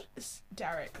 Oh my gosh.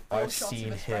 Derek, I've 4 shots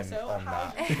seen of him espresso. on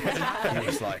How that. He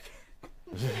was like,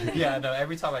 Yeah, no.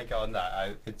 Every time I go on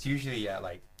that, it's usually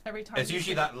Every time. it's you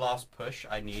usually say- that last push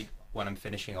I need when I'm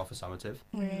finishing off a summative.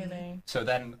 Really. So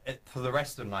then, for the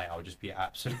rest of the night, I'll just be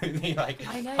absolutely like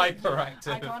I know. hyperactive.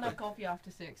 I can't have coffee after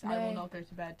 6. I will No. not go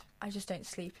to bed. I just don't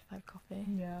sleep if I have coffee.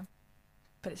 Yeah.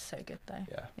 But it's so good though.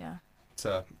 Yeah. Yeah.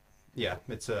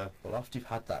 It's a well, after you've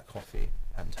had that coffee,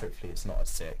 and hopefully it's not at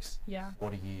 6. Yeah.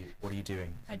 What are you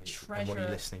doing? I And treasure. what are you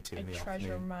listening to I in the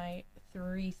treasure afternoon? my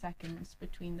 3 seconds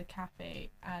between the cafe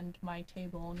and my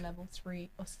table on level 3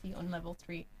 or seat on level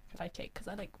 3 that I take because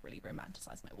I like really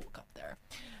romanticize my walk up there.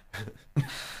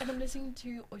 And I'm listening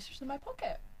to Oysters in My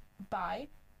Pocket by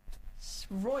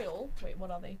Royal. Wait,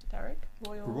 what are they, Derek?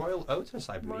 Royal Otis,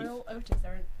 I believe. Royal Otis.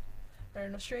 They're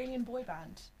an Australian boy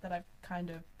band that I've kind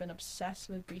of been obsessed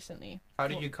with recently. How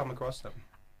did you come across them?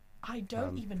 I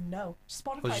don't even know.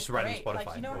 Spotify. just random Like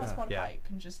Spotify, you know how yeah. Spotify Yeah.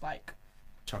 can just like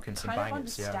Chuck in some kind of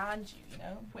bangers, yeah. understand you, you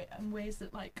know, in ways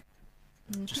that like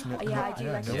Just no, Yeah, I do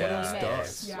no, like no a one Yeah. else remix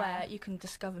does. Yeah. where you can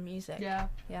discover music. yeah.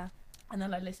 Yeah. And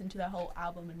then I listened to their whole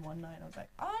album in one night. And I was like,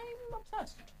 I'm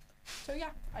obsessed. So yeah,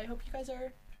 I hope you guys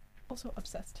are also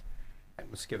obsessed. Right,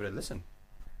 let's give it a listen.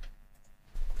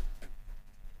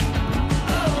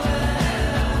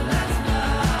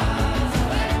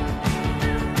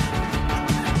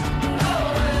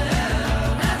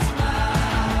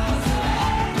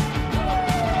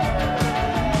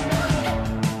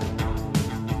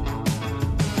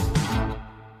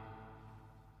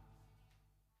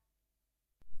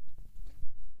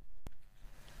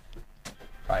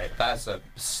 Right, that's a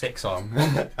sick song.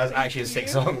 That's actually a sick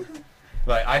you. song.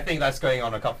 Like, I think that's going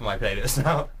on a couple of my playlists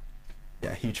now.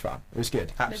 Yeah, huge fan. It was good.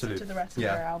 Listen Absolutely. to the rest of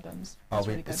Yeah. their albums. Oh, It's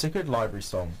really good. it's a good library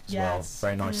song as Yes. well.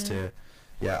 Very nice to.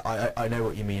 Yeah, I know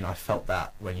what you mean. I felt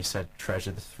that when you said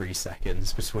treasure the 3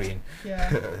 seconds between Yeah.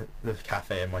 the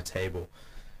cafe and my table.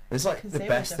 It's like 'Cause the they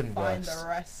best will and define worst. the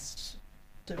rest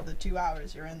of the 2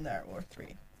 hours you're in there, or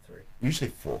 3. 3.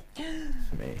 Usually 4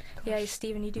 for me. Yeah,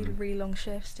 Stephen, you do really long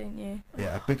shifts, don't you?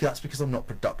 Yeah, because that's because I'm not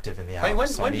productive in the hours. I mean, when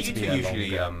so I do need you to two be there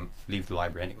usually longer. leave the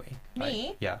library anyway? Me?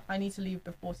 Like, yeah. I need to leave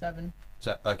before 7.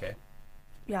 So, okay.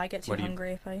 Yeah, I get too What do you-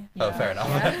 hungry if I. Oh, fair enough.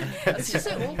 Yeah. That's It's so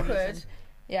the only awkward. reason.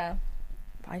 Yeah,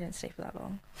 but I don't stay for that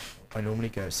long. I normally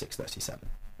go 6:37.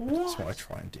 That's what I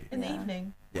try and do. In the Yeah.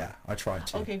 evening? Yeah, I try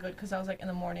to. Okay, good, because I was like, in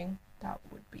the morning, that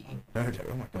would be No, no,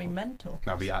 oh my I mean, god. mental.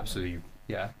 That'd be absolutely,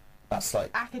 yeah. That's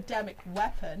like Academic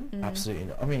weapon. Mm.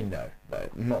 absolutely. I mean, no,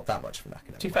 not that much of an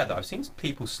academic. To be fair though, I've seen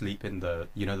people sleep in the,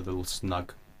 the little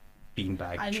snug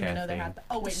beanbag I didn't chair even know they thing. had that.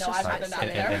 Oh wait, It's no, just I've like had a nap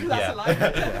sitting there. in- That's yeah. a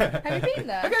lie. Have you been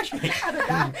there? actually, I had a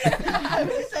nap. I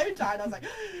was so tired. I was like,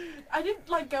 I didn't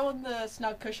like go on the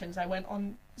snug cushions. I went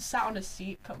on, sat on a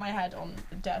seat, put my head on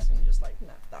the desk, and just like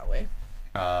napped that way.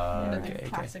 okay, The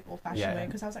classic old-fashioned Yeah. way.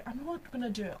 Because I was like, I'm not gonna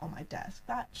do it on my desk.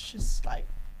 That's just like,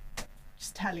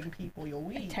 just telling people you're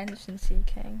weak. Attention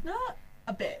seeking. Not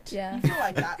a bit. Yeah. You feel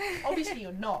like that. Obviously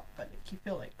you're not, but you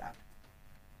feel like that.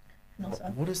 And also,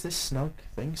 What is this snug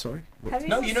thing? Sorry. What- Have you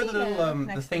No, not you know the seen little it? the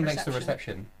Next to thing next to the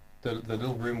reception. reception, the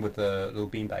little room with the little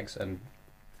beanbags and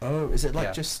Oh, is it like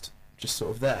Yeah. just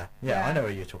sort of there? Yeah, I Yeah. know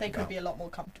what you're they talking could about. be a lot more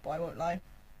comfortable. I won't lie.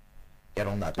 Get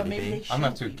on that, But Billy maybe they B. should I'm gonna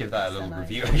have to be, give that a because little then I-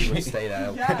 review. You Actually. would stay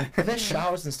there. Yeah. And there's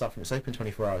showers and stuff, and it's open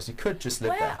 24 hours. You could just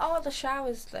live Where there. are the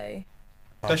showers though?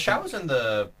 The showers in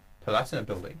the Platinum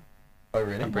building. Oh,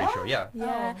 really? I'm pretty What? sure. Yeah.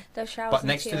 Yeah, Oh. the showers. But in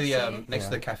next to the TLC. next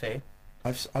to Yeah. the cafe.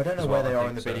 I don't know As where well, they I are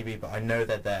in the think so. Billy B, but I know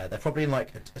they're there. They're probably in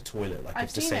like a toilet, like I've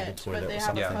a seen disabled it, toilet but they or have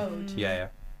something. a Yeah. code. Mm. Yeah, yeah.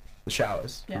 The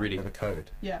showers. Yeah. Really. They have a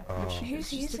code. Yeah. Oh. Which Who's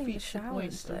just using the defeats the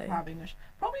showers, point of though? having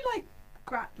probably like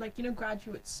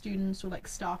graduate students or like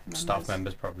staff members. Staff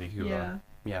members probably who Yeah. are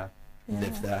yeah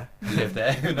Live there. live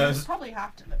there. Who knows? Probably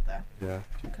have to live there. Yeah.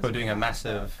 because Who are of doing a that.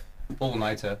 massive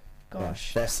all-nighter.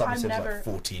 Gosh. Their summative's never- like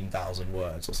 14,000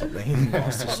 words or something.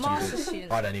 Master What master students.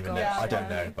 students? I don't even know. Yeah. I don't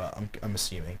Yeah. know, but I'm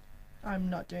assuming. I'm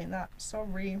not doing that.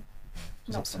 Sorry.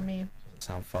 Does Not that for me.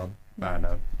 sound fun? I don't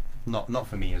know. Not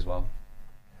for me as well.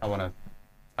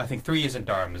 I think 3 years in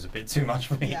Durham is a bit too much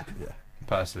for me Yeah. Yeah.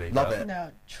 personally. Love but- it.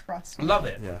 No, trust me. Love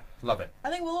it. Yeah. Love it. I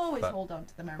think we'll always But- hold on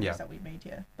to the memories yeah. that we made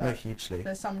here. No, But hugely.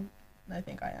 there's some I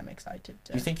think I am excited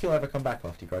to. Do you think you'll ever come back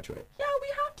after you graduate? Yeah, we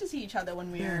have to see each other when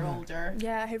we're Yeah. older.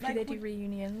 Yeah, hopefully Like, they do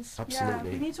reunions. Yeah, Absolutely.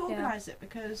 we need to Yeah. organise it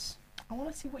because I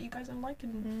want to see what you guys are like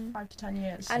in Mm. 5 to 10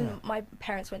 years. And Yeah. my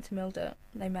parents went to Milder.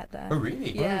 They met there. Oh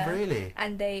really? Yeah. Oh, really?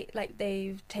 And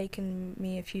they've taken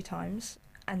me a few times,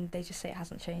 and they just say it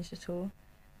hasn't changed at all.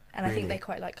 And I think Really? they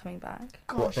quite like coming back.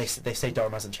 What, they say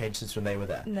Durham hasn't changed since when they were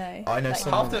there? No. I know like,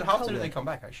 someone- How often do Colin- they come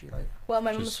back actually? Like, Well,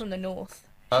 my mum's Just- from the north.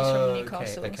 She's Oh, from okay,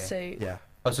 Newcastle, okay. so Yeah.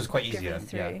 oh, so it's quite easy driven then.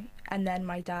 through. Yeah. And then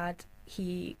my dad,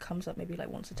 he comes up maybe like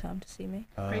once a term to see me.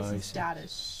 Oh, I Gracie's see. dad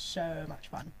is so much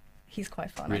fun. He's quite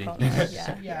fun. Really? I can't lie.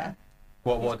 Yeah. Yeah.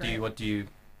 What He's do you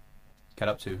get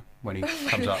up to when he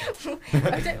comes up?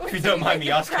 I don't If you don't mind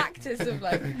me asking. Practice of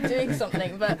like doing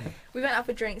something, but we went out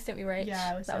for drinks, didn't we, Rach?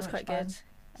 Yeah, it was that so was much quite fun. good.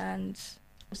 And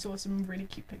We saw some really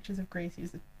cute pictures of Gracie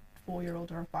as a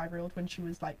 4-year-old or a 5-year-old when she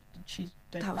was like, she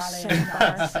did that was ballet. so and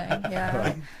that. embarrassing.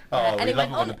 Yeah. Oh, Yeah, we and it love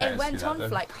went it when on. the It parents do went that, on though.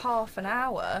 for like half an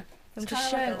hour. I'm It's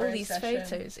just kinda like showing a all roast these session.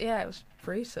 photos. Yeah, it was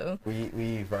brutal. Were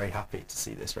you very happy to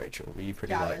see this, Rachel? Were you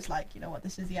pretty Yeah, I like... was like, you know what,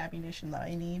 this is the ammunition that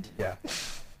I need. Yeah.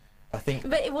 I think...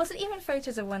 But it wasn't even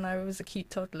photos of when I was a cute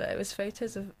toddler. It was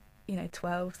photos of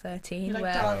 12, 13, You like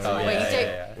where dancing. Oh, where yeah, you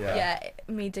yeah, don't. yeah.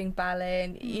 Yeah. Me doing ballet,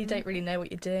 and you Mhm. don't really know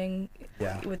what you're doing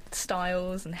Yeah. with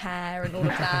styles and hair and all of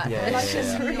that. Yeah, And yeah, it's Like just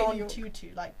just yeah. really tutu,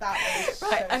 like that was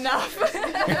right. so Enough.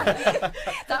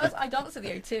 sexy. I danced at the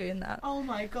O2 in that. Oh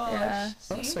my gosh. Yeah.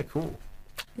 That's See? so cool.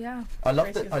 Yeah. I love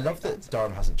Gracie that. was I a love great that dancer.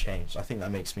 Durham hasn't changed. I think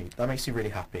that makes me really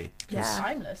happy. 'Cause Yeah.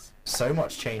 Timeless. So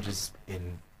much changes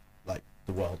in like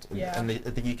the world and, Yeah. and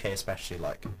the UK especially.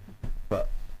 Like, but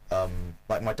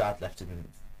like my dad left in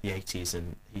the 80s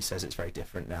and he says it's very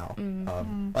different now.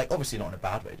 Mm. Like obviously not in a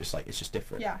bad way. Just like it's just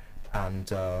different. Yeah. But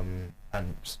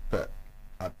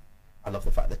I love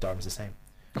the fact that Durham's the same.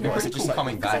 It'd be What, is pretty it cool just like-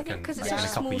 coming Because I back think and because it's like, such in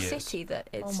a a couple small of years. city that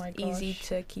Oh it's my easy gosh.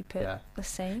 to keep it Yeah. the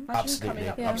same. Imagine Absolutely, coming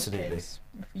up yeah. with absolutely. kids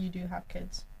if you do have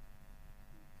kids.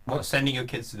 What, sending your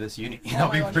kids to this uni? Oh That'd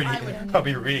my be gosh, pretty. I would That'd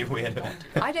be really never weird. want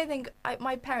I don't think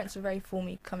my parents were very for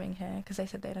me coming here because they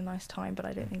said they had a nice time, but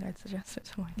I don't think I'd suggest it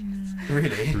to my kids.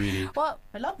 Really. Really. Well,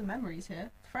 I love the memories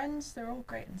here. Friends, they're all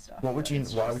great and stuff. What would but you?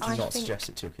 it's Why just- would you I not think- suggest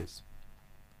it to your kids?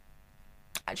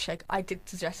 actually, I did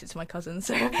suggest it to my cousins,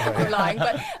 so I'm lying.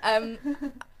 But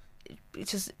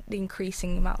it's just the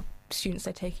increasing amount of students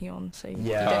they're taking on. So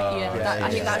Yeah. you don't, I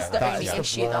think that's the That only is the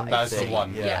issue that one I That's the see.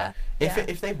 one, Yeah.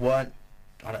 If they weren't,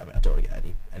 I don't want to get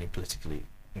any politically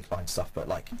inclined stuff, but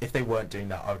like if they weren't doing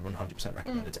that, I would 100%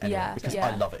 recommend it to anyone Yeah, because yeah.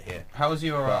 I love it here. How was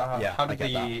your? But, yeah, how I did get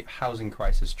the housing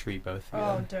crisis treat both of you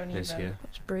Oh, don't this even. year?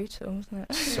 It's brutal, wasn't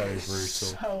it? So brutal.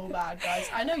 So bad, guys.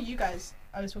 I know you guys.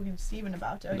 I was talking to Stephen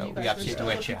about it. No, you we guys actually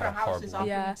were actually looking for had a houses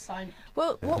horrible after Yeah. we signed.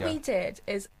 Well, what Yeah. we did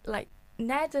is, like,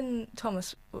 Ned and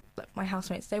Thomas, like my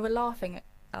housemates, they were laughing at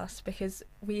us because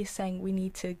we were saying we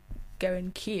need to go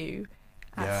and queue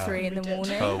at Yeah. 3 in We the did.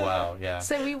 morning. Oh wow, yeah.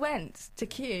 So we went to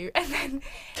queue, and then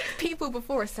people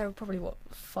before us, there were probably,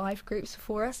 5 groups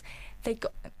before us, they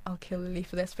got, I'll kill Lily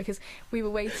for this, because we were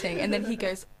waiting, and then he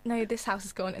goes, no, this house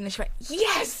is gone, and then she went,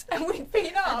 yes! And we'd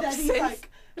been up And then he's since, like,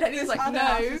 then he was this like, other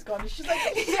house no. is gone. And she's like,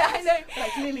 Yeah, I know.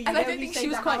 Like, Lily, And you I know, don't we think say she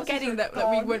was the quite houses getting are that we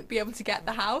gone. wouldn't be able to get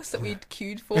the house that we'd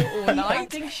queued for all I night.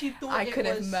 think she thought I it could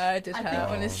have was- murdered I her, think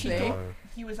honestly. she thought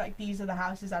he was like, these are the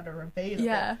houses that are available.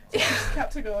 Yeah. So she just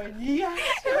kept going,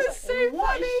 yes. It was so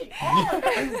What is she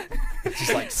on? It's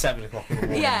just like 7 o'clock in the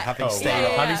morning. Yeah. Having Oh, stayed yeah,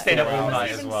 up. yeah. Having stayed up for all hours. night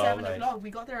It was as even well. 7 like- o'clock. We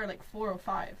got there at like 4 or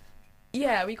 5.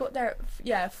 Yeah, we got there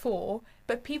at 4,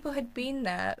 but people had been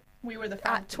there We were the at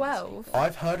phantoms. 12.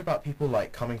 I've heard about people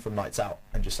like coming from nights out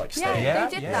and just like Yeah, staying Yeah,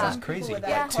 they did yeah, that. that's crazy. People were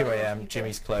Yeah. there, 2 quite a lot of a.m. people.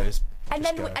 Jimmy's closed. And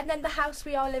just then go. and then the house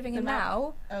we are living in The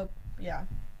now, Oh, yeah.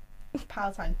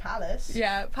 Palatine Palace.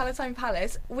 yeah, Palatine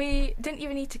Palace, we didn't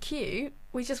even need to queue.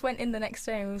 We just went in the next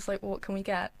day and was like, what can we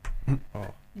get? Oh,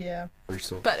 Yeah.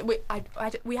 brutal. But we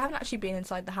haven't actually been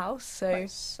inside the house, so Quite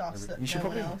sus that You should no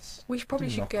one probably- else. we probably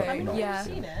should Knock go. on Have you not Yeah,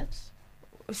 seen it?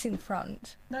 we've seen the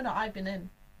front. No, I've been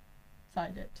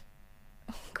inside it.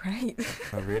 Great.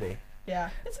 Oh, really? Yeah.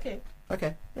 It's okay.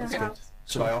 Okay, Yeah. that's good.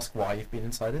 Should I ask why you've been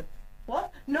inside it?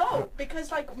 What? No,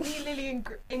 because like me, Lily, and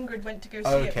Ingrid went to go see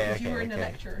Okay, it because you okay, were in a okay.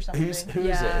 lecture or something. Who is it?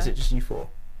 Yeah. Is it just you 4?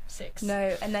 6.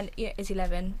 No, and then it's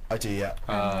 11. I do, yeah.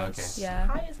 Okay. Yeah.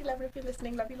 Hi, is 11 if you're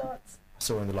listening. Love you lots. I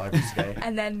saw her in the library today.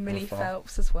 And then Millie far?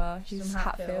 Phelps as well. She's She's from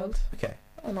Hatfield. Okay.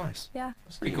 Oh, nice. Yeah.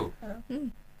 That's pretty cool.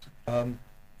 Mm.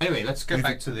 Anyway, let's get We've-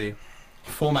 back to the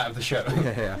format of the show.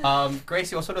 Yeah, yeah.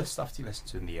 Gracie, what sort of stuff do you listen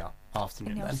to in the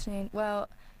afternoon In the then? afternoon. Well,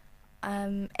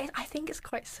 I think it's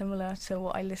quite similar to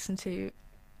what I listen to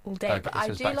all day, Okay, but so I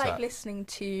it's do back to like that. listening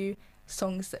to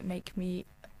songs that make me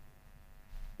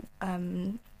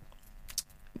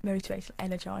motivated,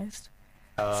 energized.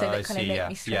 So that I kind of see, make yeah.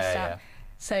 me stressed yeah, out.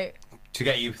 So To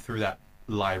get you through that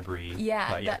library.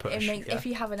 yeah, like, that push, it makes yeah. if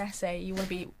you have an essay, you want to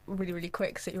be really, really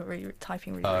quick, so you're really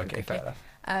typing really, Oh, really okay, quickly.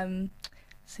 fair enough.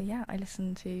 So yeah, I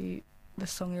listen to the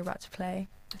song you're about to play,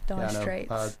 Dire Yeah, I know.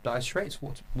 Straits. Dire Straits,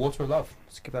 Water of Love.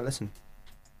 Let's give that a listen.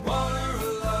 Water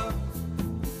of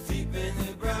love, deep in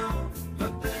the ground,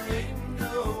 but there ain't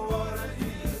no water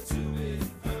here to be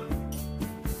found.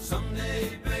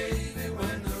 Someday, baby,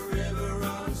 when the river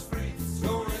runs free, it's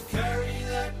gonna carry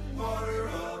that water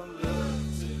of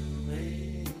love to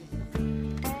me.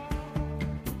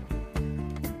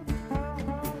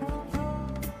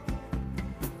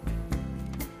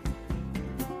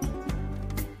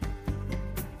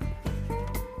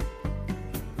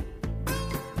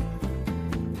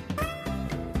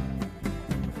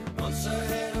 Once I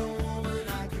had a woman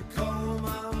I could call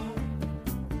my own.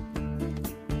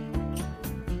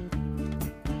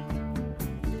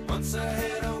 Once I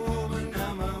had a woman,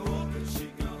 now my woman she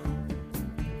gone.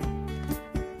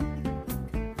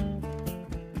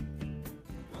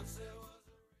 Once there was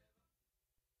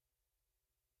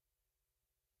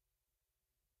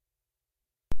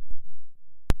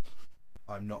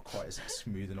I'm not quite as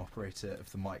smooth an operator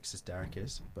of the mics as Derek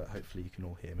is, but hopefully you can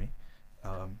all hear me.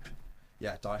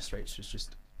 Yeah, Dire Straits was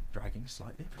just dragging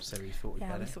slightly, so we thought we'd yeah,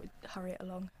 get we it. thought we'd hurry it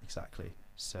along. Exactly.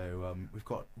 So we've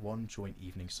got one joint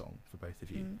evening song for both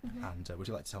of you, and would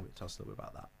you like to tell us a little bit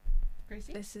about that?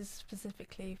 Gracie? This is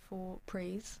specifically for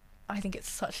Prees. I think it's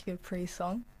such a good Prees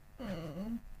song.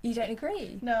 You don't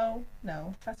agree? No,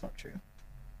 that's not true.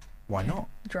 Why not?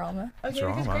 Drama. Okay, because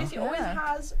Drama. Gracie always Yeah.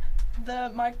 has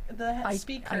the I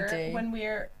speaker do. when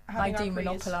we're I having do our prees.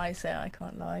 monopolise it, I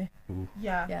can't lie.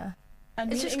 Yeah. Yeah.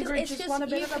 And It's me just and 'cause- Ingrid it's just just want a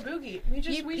bit you- of a boogie. We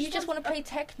You just want to play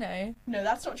techno. No,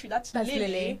 that's not true. That's That's Lily.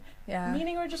 Lily. Yeah. Me and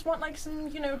Ingrid just want like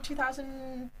some,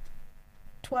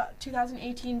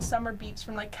 2018 summer beats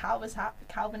from like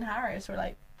Calvin Harris or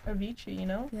like Avicii,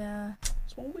 Yeah.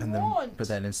 That's what we And then, want. but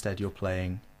then instead you're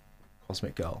playing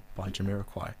Cosmic Girl by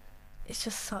Jamiroquai. It's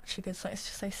just such a good song. It's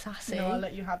just so sassy. No, I'll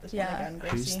let you have this Yeah. one again,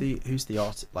 Gracie. Who's the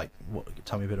art? Like, what?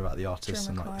 Tell me a bit about the artist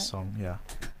and like the Jamiroquai. song. Yeah.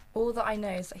 All that I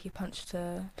know is that he punched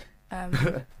a.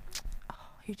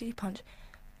 Who did he punch?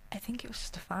 I think it was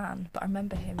just a fan, but I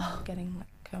remember him getting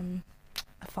like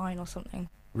a fine or something.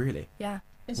 Really? Yeah.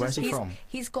 Is Where's this- he from?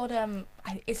 He's got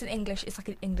it's like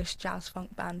an English jazz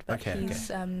funk band, but Okay,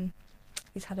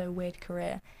 he's had a weird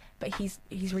career. but he's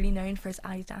really known for his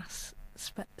Adidas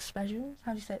specials.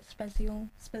 How do you say it? Specials.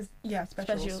 Specials.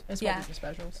 Specials, It's yeah. what is the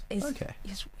specials. Okay.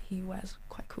 He wears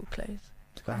quite cool clothes.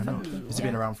 Fair enough. Funky, Has he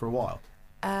been yeah. around for a while?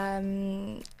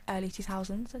 Early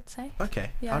 2000s, I'd say.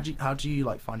 Okay. Yeah. How do you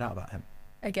like find out about him?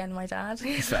 Again, my dad.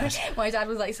 Fair. My dad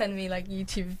was like sending me like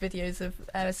YouTube videos of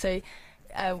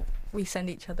we send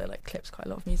each other like clips, quite a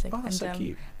lot of music. Oh, that's and so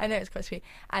cute. I know, it's quite sweet.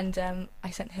 And I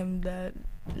sent him the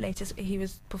latest. He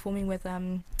was performing with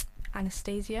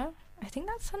Anastasia, I think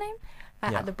that's her name,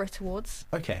 Yeah. at the Brit Awards.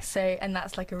 Okay. So, and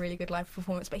that's like a really good live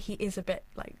performance. But he is a bit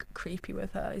like creepy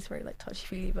with her. He's very like touchy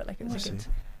feely, but like it was I a good, see.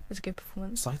 it was a good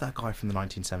performance. It's like that guy from the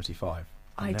 1975.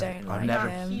 I don't I've like never,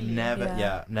 him.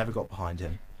 never got behind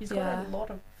him. He's got Yeah. a lot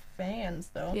of fans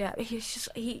though. Yeah, he's just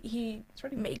he It's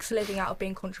really makes a living out of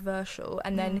being controversial,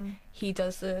 and then he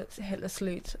does the Hitler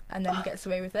salute, and then he gets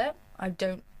away with it. I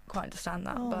don't quite understand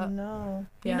that, Oh but no.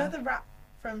 yeah. You know the rat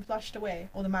from Flushed Away,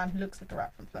 or the man who looks like a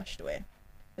rat from Flushed Away,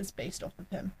 is based off of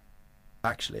him.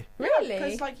 Actually. Really?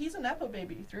 Because like he's a nepo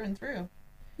baby through and through.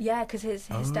 yeah, because his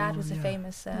dad Oh, was a yeah.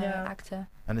 famous Yeah. actor.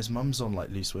 And his mum's on like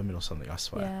Loose Women or something, I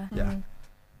swear. Yeah. Yeah. Mhm.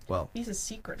 Well, He's a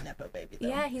secret nepo baby though.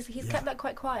 Yeah, he's Yeah. kept that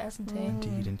quite quiet, hasn't he?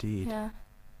 indeed, indeed. Yeah.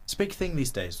 It's a big thing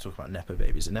these days to talk about nepo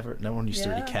babies. No one used to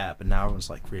really Yeah. care, but now everyone's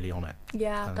like really on it.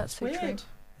 Yeah, And that's so Weird. true.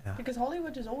 Yeah. Because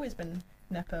Hollywood has always been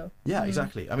nepo. Yeah, Mm.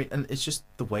 exactly. I mean, and it's just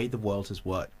the way the world has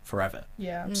worked forever.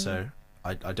 Yeah. Mm. So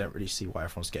I don't really see why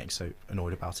everyone's getting so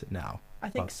annoyed about it now. I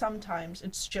think But- sometimes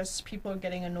it's just people are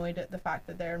getting annoyed at the fact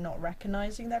that they're not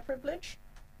recognizing their privilege.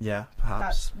 Yeah,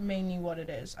 perhaps. That's mainly what it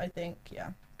is, I think,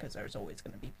 yeah. Because there's always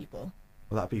going to be people.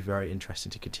 Well, that'd be very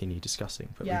interesting to continue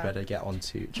discussing, but Yeah. we better get on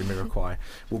to Jamiroquai.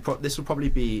 This will probably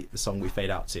be the song we fade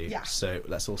out to, Yeah. so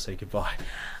let's all say goodbye.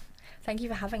 Thank you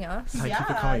for having us. Thank yeah, you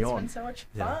for coming it's on. been so much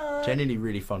Yeah, fun. genuinely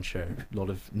really fun show. A lot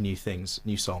of new things,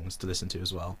 new songs to listen to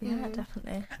as well. Yeah, Mhm.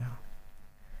 definitely.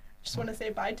 Just want to say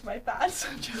bye to my fans.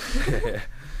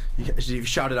 You've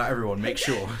shouted out everyone, make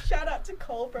sure. Shout out to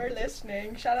Colbert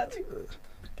listening. Shout out to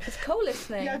Is Cole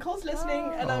listening? yeah, Cole's listening,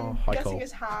 and Oh, I'm hi, guessing Cole.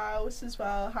 his house as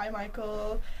well. Hi,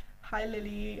 Michael. Hi,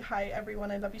 Lily. Hi,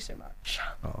 everyone. I love you so much.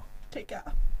 Oh. Take care.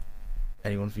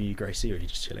 Anyone for you, Gracie, or are you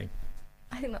just chilling?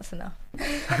 I think that's enough.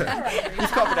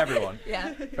 You've covered everyone.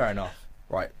 Yeah. Fair enough.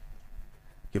 Right.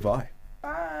 Goodbye.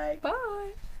 Bye.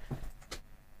 Bye.